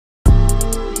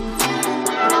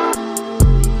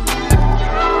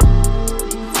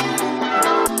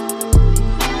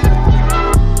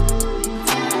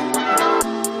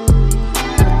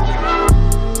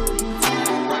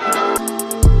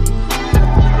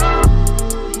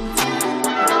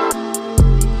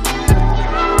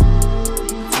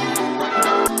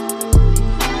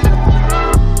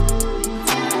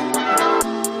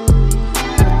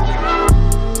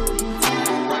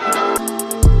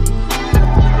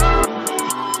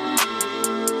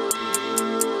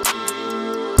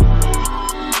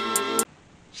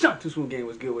Too Smooth Game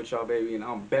was good with y'all, baby, and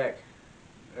I'm back.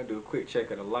 I do a quick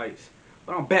check of the lights,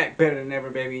 but I'm back better than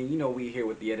ever, baby. You know we here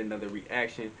with yet another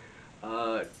reaction.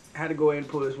 Had to go ahead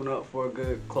and pull this one up for a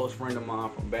good close friend of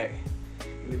mine from back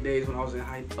in the days when I was in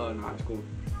high school,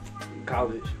 in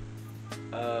college.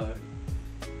 Like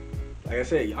I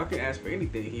said, y'all can ask for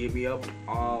anything. He hit me up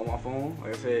on my phone.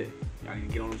 Like I said, y'all need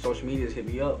to get on the social medias, hit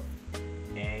me up.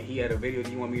 And he had a video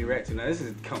that he wanted me to react to. Now this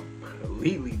is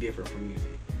completely different from music.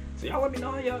 So y'all let me know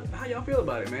how y'all feel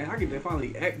about it, man. I get to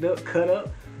finally act up, cut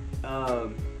up.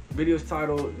 Video's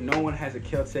titled "No One Has a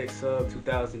KelTec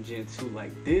Sub2000 Gen 2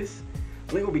 Like This."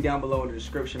 Link will be down below in the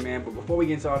description, man. But before we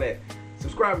get into all that,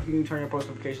 subscribe if you need to turn your post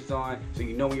notifications on so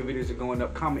you know when your videos are going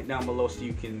up. Comment down below so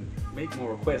you can make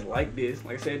more requests like this.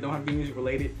 Like I said, don't have to be music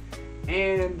related.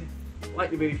 And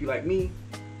like the video if you like me.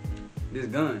 This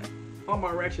gun. All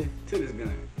my reaction to this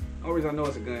gun. Only reason I know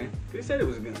it's a gun, because it said it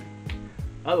was a gun.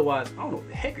 Otherwise, I don't know what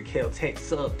the heck a KelTec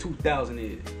Sub2000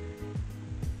 is.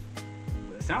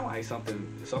 But it sounds like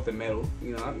something metal.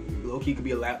 You know, low-key could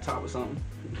be a laptop or something.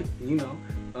 You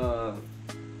know.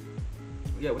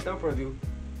 Yeah, without further ado,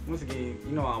 once again,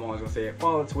 you know how I'm always gonna say it.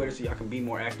 Follow Twitter so y'all can be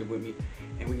more active with me,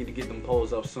 and we get to get them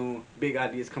polls up soon. Big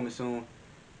ideas coming soon.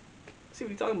 Let's see what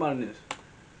he's talking about in this.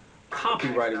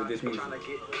 Copyrighted with this music,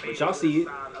 but y'all see it.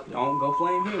 Don't go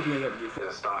flame him if you ain't got to get.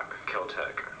 It's a stock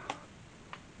KelTec.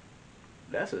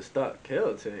 That's a stock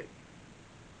KelTec.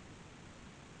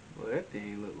 Boy, that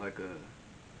thing look like a.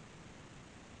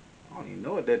 I don't even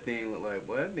know what that thing look like.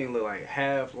 Boy, that thing look like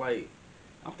half like.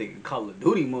 I'm thinking Call of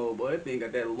Duty mode, boy. That thing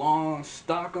got that long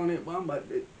stock on it. Boy, I'm about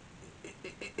to.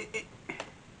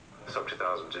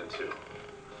 Sub2000 Gen 2.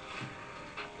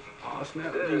 Oh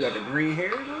snap! You got the green hair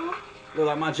though. Look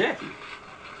like my jacket.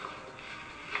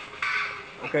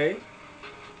 Okay.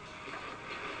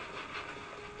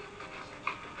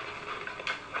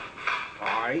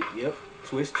 Alright, yep.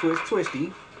 Twist, twist,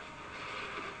 twisty.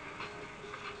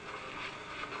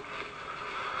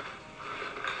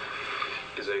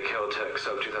 Is a KelTec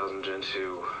Sub2000 Gen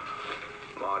 2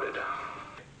 modded.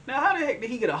 Now how the heck did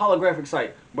he get a holographic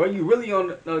sight? Bro, you really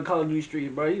on the Call of Duty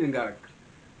street, bro. He done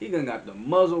got the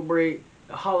muzzle brake,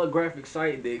 the holographic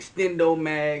sight, the extendo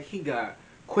mag. He got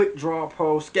quick draw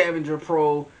pro, scavenger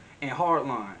pro, and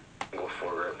hardline. Go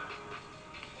foregrip.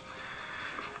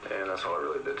 And that's all I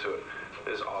really did to it.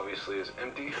 This obviously is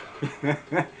empty. You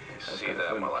see that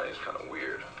funny. My lighting is kind of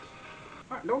weird.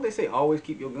 Right, don't they say always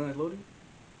keep your guns loaded?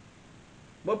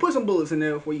 But put some bullets in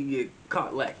there before you get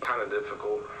caught lacking. Kind of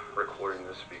difficult recording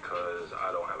this because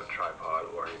I don't have a tripod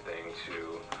or anything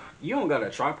to. You don't got a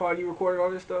tripod? You recorded all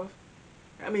this stuff?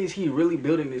 That means he really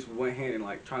building this with one hand and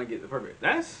like trying to get the perfect.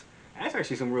 That's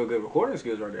actually some real good recording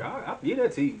skills right there. I'll give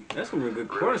that to you. That's some real good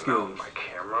recording skills. My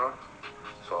camera,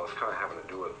 so I was kind of having to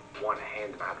do it one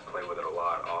hand and I had to play with it a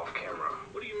lot off camera.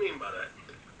 What do you mean by that?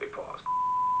 Big pause.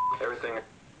 Everything.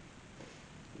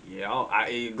 Yeah,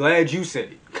 I'm glad you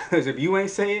said it. Because if you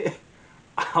ain't say it,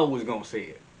 I was going to say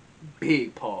it.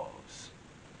 Big pause.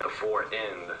 The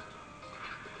end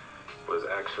was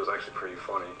actually pretty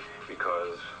funny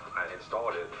because I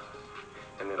installed it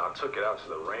and then I took it out to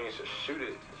the range to shoot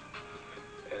it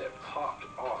and it popped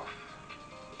off.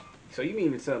 So you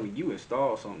mean to tell me you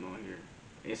installed something on here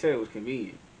and said it was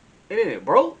convenient and then it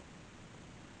broke?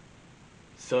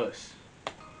 Sus.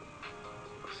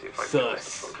 Let's see if I can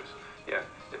focus. Yeah,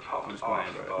 it popped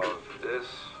off of this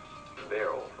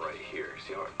barrel right here.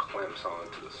 See how it clamps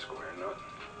onto the square nut?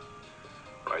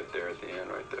 Right there at the end,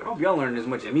 right there. I hope y'all learned as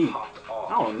much as me. Popped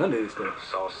off. I don't know none of this stuff.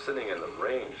 So I was sitting in the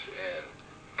range and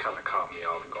kind of caught me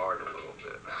off guard a little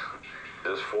bit.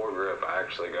 This foregrip I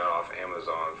actually got off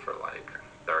Amazon for like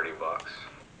 30 bucks.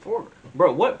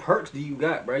 Bro, what perks do you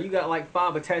got, bro? You got like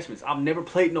 5 attachments. I've never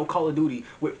played no Call of Duty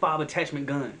with 5 attachment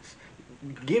guns.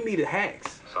 Give me the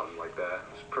hacks. Something like that.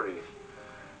 It's pretty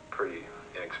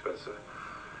inexpensive.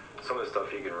 Some of the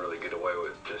stuff you can really get away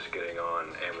with just getting on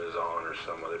Amazon or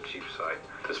some other cheap site.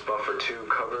 This buffer 2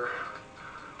 cover,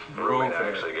 Ruin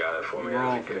actually got it for me.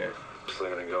 I'm just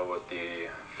gonna go with the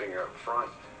finger up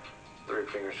front, 3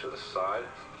 fingers to the side.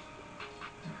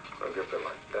 I'll grip it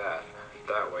like that.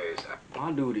 That way it's...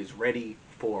 My dude is ready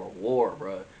for war,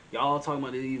 bro. Y'all talking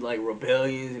about these like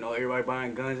rebellions, you know, everybody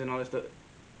buying guns and all that stuff.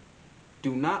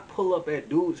 Do not pull up at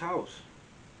dude's house.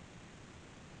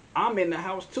 I'm in the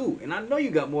house too, and I know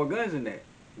you got more guns than that.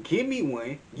 Give me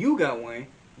one. You got one.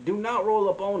 Do not roll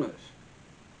up on us.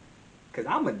 Because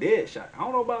I'm a dead shot. I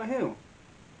don't know about him.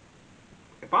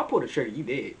 If I pull the trigger, you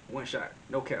dead. One shot.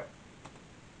 No cap.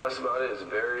 That's about it. It's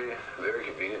very, very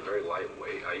convenient, very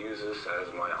lightweight. I use this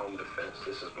as my home defense.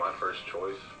 This is my first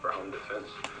choice for home defense.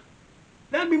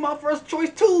 That'd be my first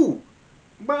choice too.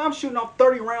 But I'm shooting off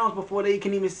 30 rounds before they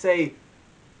can even say,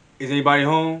 is anybody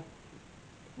home?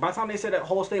 By the time they said that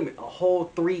whole statement, a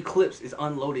whole 3 clips is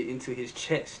unloaded into his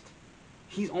chest.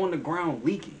 He's on the ground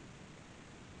leaking.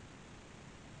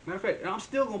 Matter of fact, I'm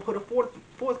still going to put a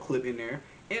fourth clip in there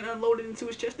and unload it into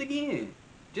his chest again.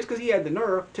 Just because he had the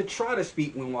nerve to try to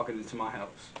speak when walking into my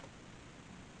house.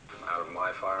 Out of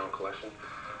my firearm collection.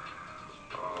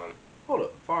 Hold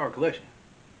up, firearm collection.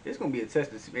 It's going to be a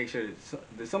test to make sure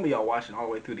that some of y'all watching all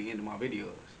the way through the end of my videos.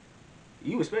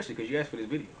 You especially, because you asked for this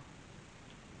video.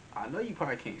 I know you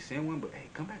probably can't send one, but hey,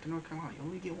 come back to North Carolina. Yo,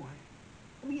 let me get one.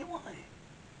 Let me get one.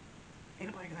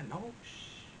 Ain't nobody gonna know.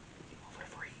 Shh. Get one for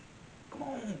free. Come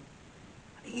on.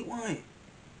 I need one.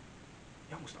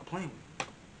 Y'all gonna stop playing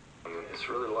with me. It's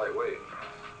really lightweight.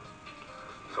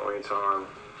 So anytime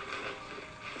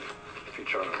if you're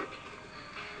trying to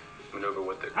maneuver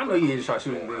with it, I know you didn't try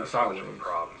shooting things sideways.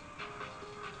 Problem.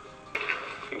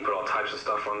 You can put all types of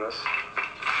stuff on this.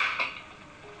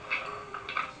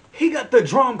 He got the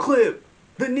drum clip,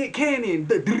 the Nick Cannon,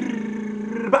 the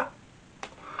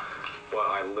Well,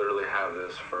 I literally have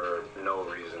this for no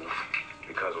reason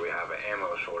because we have an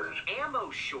ammo shortage. Ammo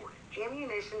shortage.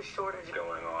 Ammunition shortage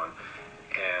going on.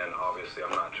 And obviously I'm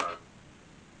not trying.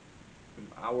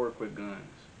 I work with guns.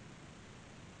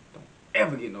 Don't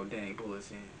ever get no dang bullets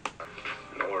in.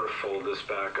 In order to fold this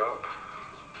back up,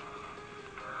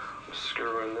 I'm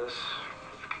screwing this,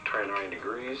 turn 90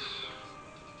 degrees.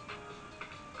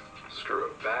 Screw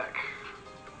it back.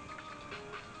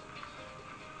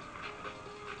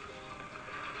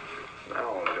 Now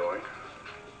all I'm doing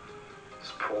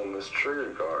is pulling this trigger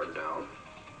guard down.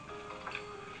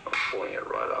 I'm pulling it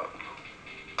right up.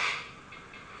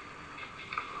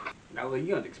 Now look,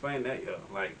 you have to explain that, yo.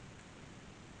 Like,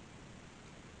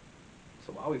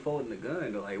 so why are we folding the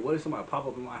gun? Though? Like, what if somebody pop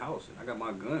up in my house and I got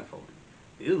my gun folded?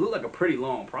 It looked like a pretty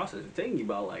long process. It's taking you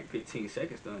about like 15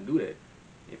 seconds to undo that.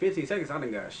 In 15 seconds, I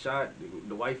done got shot.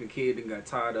 The wife and kid done got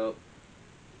tied up.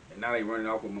 And now they running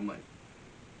off with my money.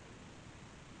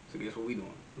 So guess what we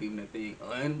doing? Leaving that thing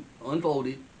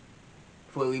unfolded,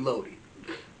 fully loaded.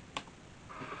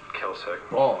 KelTec.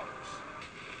 Bars.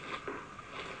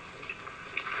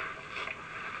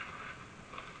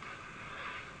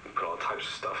 Put all types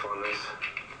of stuff on this.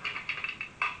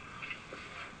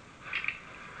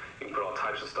 You can put all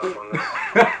types of stuff on this.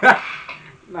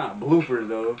 Nah, bloopers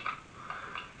though.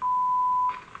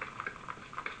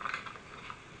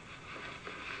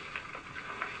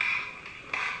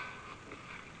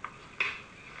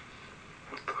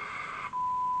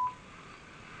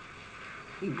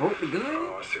 He broke the gun?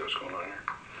 Oh, I see what's going on here.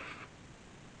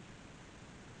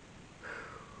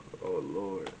 Oh,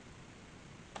 Lord.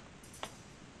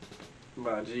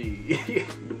 My G.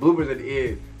 The bloopers at the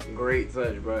end. Great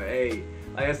touch, bro. Hey,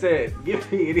 like I said,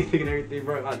 give me anything and everything,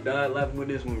 bro. I died laughing with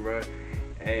this one, bro.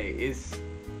 Hey, it's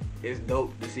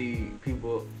dope to see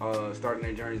people starting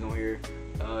their journeys on here.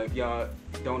 If y'all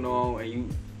don't know and you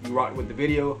rocked with the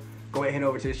video, go ahead and head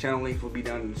over to his channel. Links will be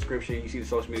down in the description. You see the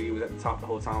social media was at the top the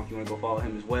whole time if you want to go follow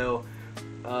him as well.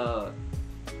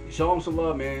 Show him some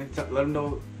love, man. Let him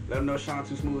know Sean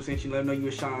Too Smooth sent you. Let him know you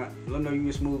a Sean. Let him know you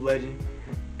a smooth legend.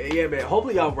 Yeah, man.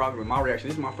 Hopefully y'all rock with my reaction.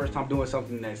 This is my first time doing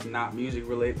something that's not music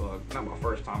related. Well, not my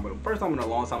first time, but first time in a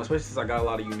long time, especially since I got a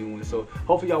lot of you new ones. So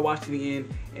hopefully y'all watch to the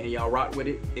end and y'all rock with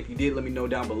it. If you did, let me know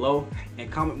down below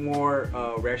and comment more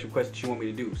reaction requests that you want me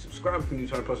to do. Subscribe if you're new,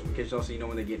 turn on post notifications on so you know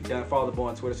when they get done. Follow the boy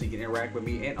on Twitter so you can interact with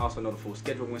me and also know the full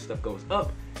schedule when stuff goes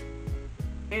up.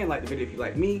 And like the video if you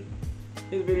like me,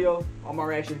 his video, on my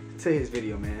reaction to his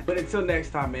video, man. But until next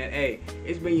time, man, hey,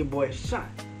 it's been your boy Sean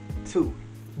Too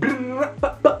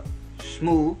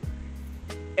Smooth,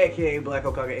 aka Black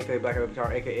Okaka, aka Black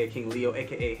Avatar, aka King Leo,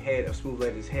 aka head of Smooth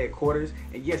Legends headquarters.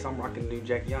 And yes, I'm rocking the new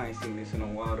Jackie. I ain't seen this in a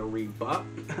while to rebop.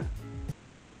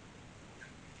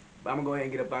 But I'm gonna go ahead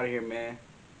and get up out of here, man.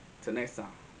 Till next time.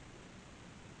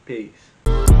 Peace.